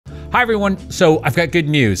Hi everyone, so I've got good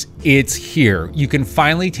news. It's here. You can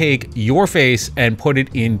finally take your face and put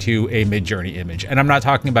it into a Midjourney image. And I'm not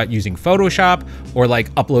talking about using Photoshop or like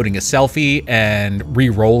uploading a selfie and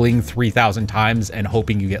re-rolling 3,000 times and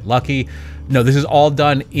hoping you get lucky. No, this is all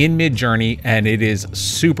done in Midjourney and it is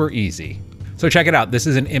super easy. So check it out. This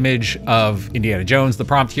is an image of Indiana Jones. The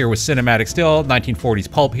prompt here was cinematic still,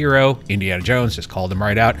 1940s pulp hero, Indiana Jones, just called him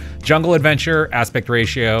right out. Jungle adventure, aspect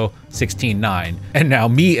ratio, 16:9. And now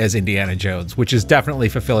me as Indiana Jones, which is definitely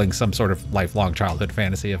fulfilling some sort of lifelong childhood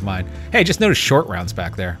fantasy of mine. Hey, just noticed short rounds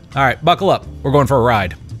back there. All right, buckle up. We're going for a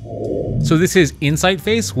ride. So this is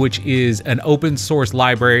InsightFace, which is an open source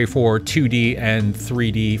library for 2D and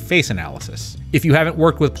 3D face analysis. If you haven't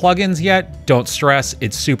worked with plugins yet, don't stress,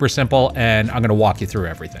 it's super simple and I'm gonna walk you through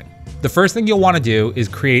everything. The first thing you'll wanna do is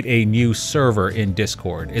create a new server in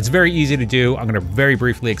Discord. It's very easy to do. I'm gonna very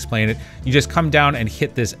briefly explain it. You just come down and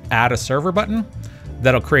hit this add a server button.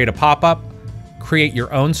 That'll create a pop-up, create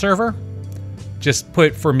your own server. Just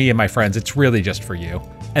put for me and my friends, it's really just for you.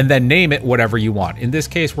 And then name it whatever you want. In this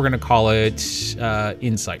case, we're gonna call it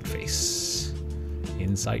InsightFace.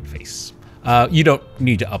 InsightFace. You don't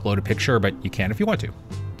need to upload a picture, but you can if you want to.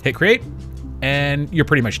 Hit create, and you're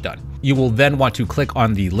pretty much done. You will then want to click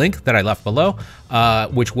on the link that I left below,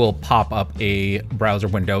 which will pop up a browser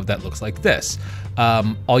window that looks like this.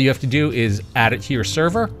 All you have to do is add it to your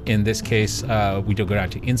server. In this case, we do go down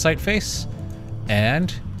to InsightFace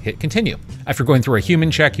and hit continue. After going through a human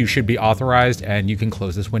check, you should be authorized and you can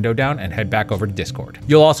close this window down and head back over to Discord.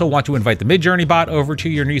 You'll also want to invite the Midjourney bot over to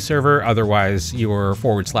your new server. Otherwise, your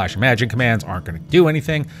 /imagine commands aren't going to do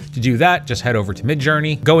anything. To do that, just head over to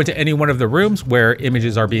Midjourney, go into any one of the rooms where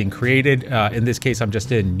images are being created. In this case, I'm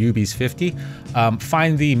just in Newbies 50.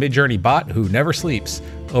 Find the Midjourney bot who never sleeps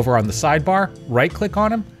over on the sidebar, right click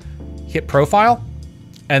on him, hit profile,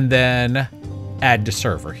 and then add to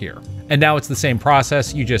server here. And now it's the same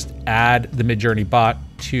process. You just add the Midjourney bot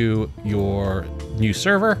to your new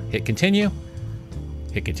server, hit continue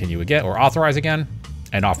again, or authorize again,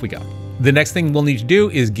 and off we go. The next thing we'll need to do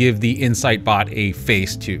is give the Insight bot a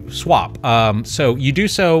face to swap. So you do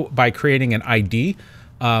so by creating an ID.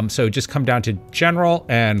 So just come down to general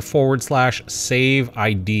and /save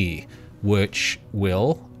ID, which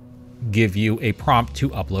will give you a prompt to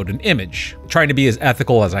upload an image. Trying to be as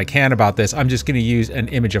ethical as I can about this, I'm just gonna use an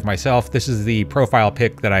image of myself. This is the profile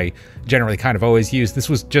pic that I generally kind of always use. This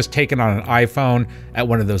was just taken on an iPhone at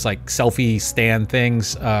one of those like selfie stand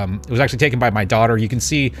things. It was actually taken by my daughter. You can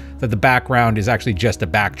see that the background is actually just a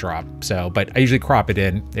backdrop. So, but I usually crop it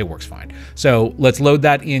in, it works fine. So let's load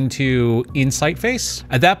that into InsightFace.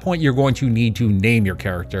 At that point, you're going to need to name your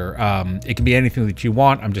character. It can be anything that you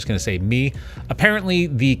want. I'm just gonna say me. Apparently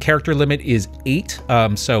the character limit is 8.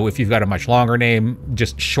 So if you've got a much longer name,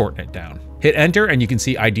 just shorten it down. Hit enter and you can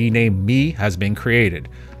see ID name me has been created.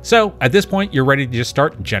 So at this point, you're ready to just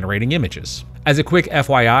start generating images. As a quick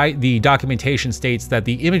FYI, the documentation states that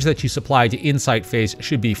the image that you supply to InsightFace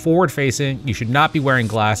should be forward facing, you should not be wearing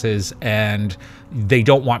glasses, and they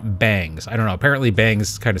don't want bangs. I don't know, apparently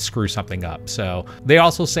bangs kind of screw something up. So they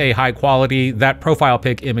also say high quality. That profile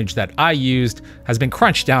pic image that I used has been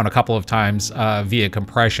crunched down a couple of times via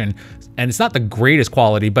compression, and it's not the greatest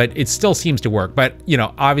quality, but it still seems to work. But you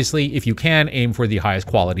know, obviously if you can, aim for the highest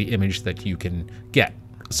quality image that you can get.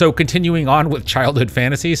 So continuing on with childhood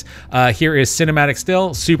fantasies, here is cinematic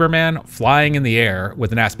still, Superman flying in the air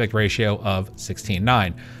with an aspect ratio of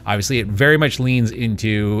 16:9. Obviously, it very much leans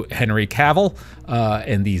into Henry Cavill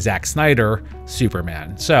and the Zack Snyder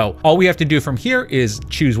Superman. So all we have to do from here is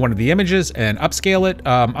choose one of the images and upscale it.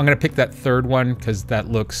 I'm gonna pick that third one because that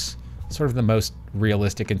looks sort of the most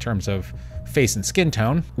realistic in terms of face and skin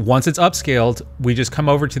tone. Once it's upscaled, we just come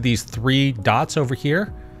over to these 3 dots over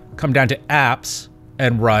here, come down to apps,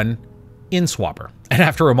 and run InSwapper. And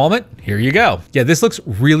after a moment, here you go. Yeah, this looks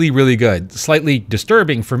really, really good. Slightly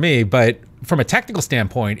disturbing for me, but from a technical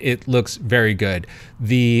standpoint, it looks very good.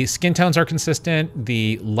 The skin tones are consistent.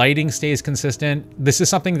 The lighting stays consistent. This is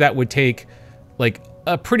something that would take like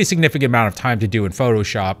a pretty significant amount of time to do in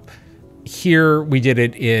Photoshop. Here we did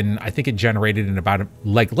it in, I think it generated in about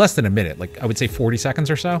like less than a minute, like I would say 40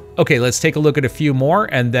 seconds or so. Okay, let's take a look at a few more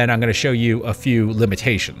and then I'm gonna show you a few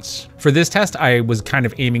limitations. For this test, I was kind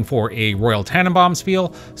of aiming for a Royal Tenenbaums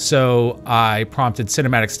feel. So I prompted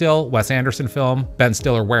cinematic still, Wes Anderson film, Ben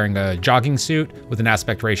Stiller wearing a jogging suit with an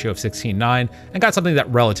aspect ratio of 16:9 and got something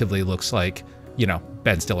that relatively looks like, you know,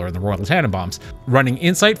 Ben Stiller and the Royal Tenenbaums. Running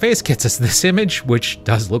InsightFace gets us this image, which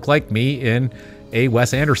does look like me in a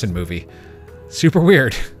Wes Anderson movie. Super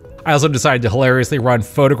weird. I also decided to hilariously run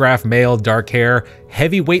photograph, male, dark hair,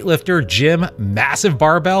 heavy weightlifter, gym, massive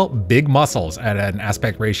barbell, big muscles at an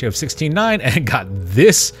aspect ratio of 16:9 and got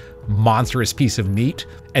this monstrous piece of meat.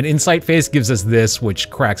 An insight face gives us this, which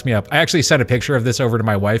cracks me up. I actually sent a picture of this over to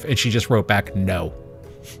my wife and she just wrote back, no.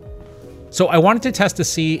 So I wanted to test to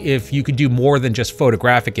see if you could do more than just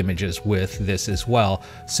photographic images with this as well.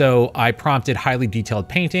 So I prompted highly detailed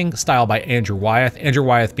painting, style by Andrew Wyeth. Andrew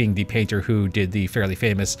Wyeth being the painter who did the fairly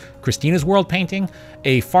famous Christina's World painting,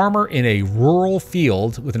 a farmer in a rural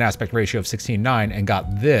field with an aspect ratio of 16:9 and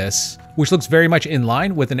got this, which looks very much in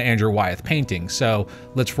line with an Andrew Wyeth painting. So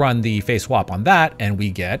let's run the face swap on that and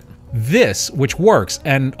we get this, which works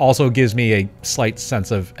and also gives me a slight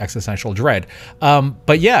sense of existential dread.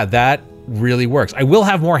 But yeah, that really works. I will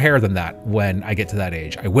have more hair than that when I get to that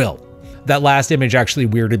age. I will. That last image actually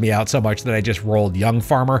weirded me out so much that I just rolled young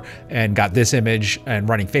farmer and got this image, and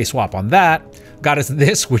running face swap on that got us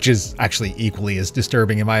this, which is actually equally as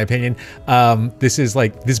disturbing in my opinion. This is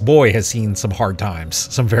like, this boy has seen some hard times,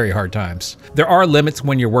 some very hard times. There are limits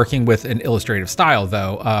when you're working with an illustrative style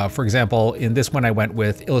though. For example, in this one I went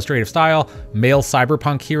with illustrative style, male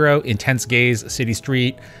cyberpunk hero, intense gaze, city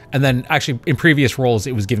street, and then actually in previous rolls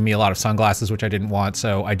it was giving me a lot of sunglasses, which I didn't want,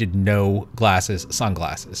 so I did no glasses,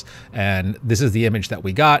 sunglasses. And this is the image that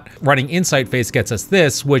we got. Running insight face gets us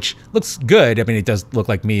this, which looks good. I mean, it does look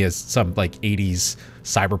like me as some like 80s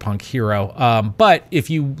cyberpunk hero. But if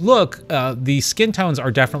you look, the skin tones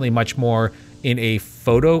are definitely much more in a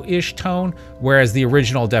photo-ish tone, whereas the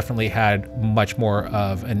original definitely had much more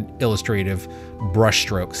of an illustrative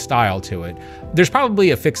brushstroke style to it. There's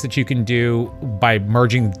probably a fix that you can do by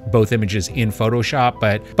merging both images in Photoshop,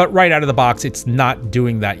 but right out of the box, it's not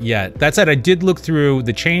doing that yet. That said, I did look through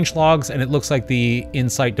the change logs and it looks like the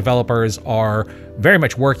Insight developers are very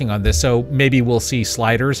much working on this, so maybe we'll see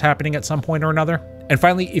sliders happening at some point or another. And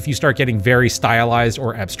finally, if you start getting very stylized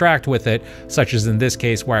or abstract with it, such as in this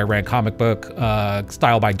case where I ran comic book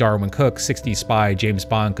style by Darwin Cook, 60s Spy, James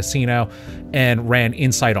Bond, Casino, and ran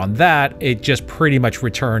Insight on that, it just pretty much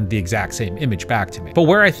returned the exact same image back to me. But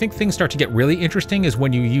where I think things start to get really interesting is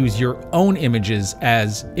when you use your own images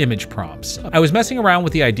as image prompts. I was messing around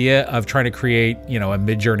with the idea of trying to create, a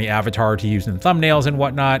Midjourney avatar to use in thumbnails and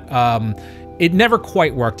whatnot. It never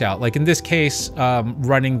quite worked out. Like in this case,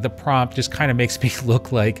 running the prompt just kind of makes me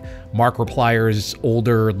look like Mark Replier's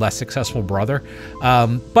older, less successful brother.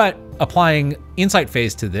 But applying Insight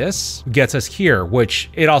Face to this gets us here,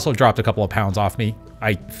 which it also dropped a couple of pounds off me.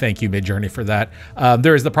 I thank you, Midjourney, for that.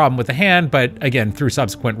 There is the problem with the hand, but again, through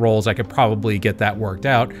subsequent rolls, I could probably get that worked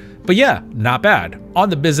out. But yeah, not bad.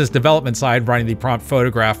 On the business development side, running the prompt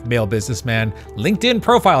photograph, male businessman, LinkedIn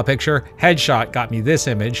profile picture, headshot got me this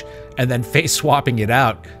image, and then face swapping it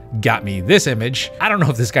out got me this image. I don't know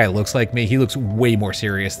if this guy looks like me. He looks way more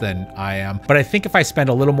serious than I am. But I think if I spend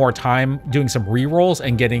a little more time doing some re-rolls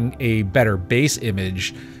and getting a better base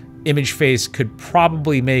image face could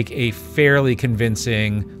probably make a fairly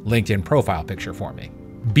convincing LinkedIn profile picture for me.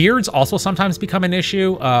 Beards also sometimes become an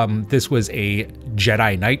issue. This was a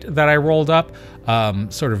Jedi Knight that I rolled up,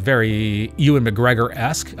 sort of very Ewan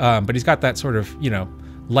McGregor-esque, but he's got that sort of,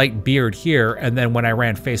 light beard here. And then when I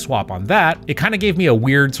ran face swap on that, it kind of gave me a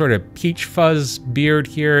weird sort of peach fuzz beard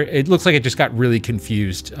here. It looks like it just got really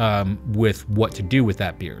confused with what to do with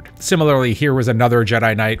that beard. Similarly, here was another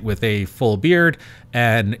Jedi Knight with a full beard,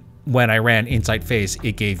 and when I ran Insight Face,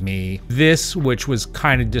 it gave me this, which was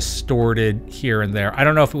kind of distorted here and there. I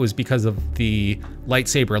don't know if it was because of the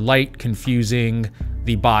lightsaber light confusing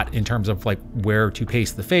the bot in terms of like where to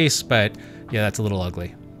paste the face, but yeah, that's a little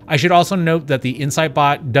ugly. I should also note that the Insight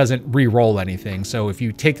bot doesn't re-roll anything. So if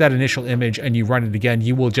you take that initial image and you run it again,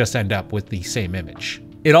 you will just end up with the same image.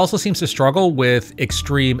 It also seems to struggle with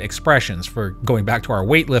extreme expressions. For going back to our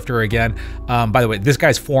weightlifter again, by the way, this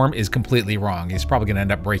guy's form is completely wrong. He's probably gonna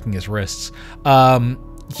end up breaking his wrists.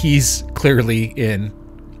 He's clearly in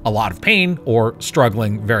a lot of pain or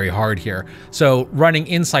struggling very hard here. So running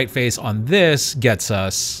Insight Face on this gets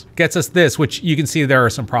us this, which you can see there are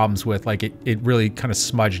some problems with, like it really kind of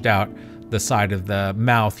smudged out the side of the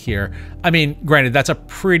mouth here. I mean, granted, that's a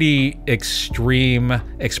pretty extreme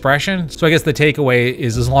expression. So I guess the takeaway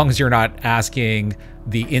is as long as you're not asking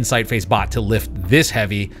the Insight Face bot to lift this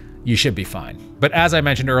heavy, you should be fine. But as I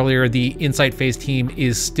mentioned earlier, the Insight Face team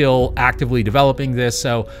is still actively developing this,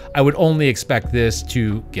 so I would only expect this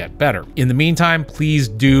to get better. In the meantime, please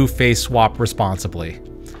do face swap responsibly.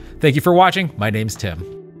 Thank you for watching. My name's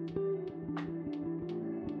Tim.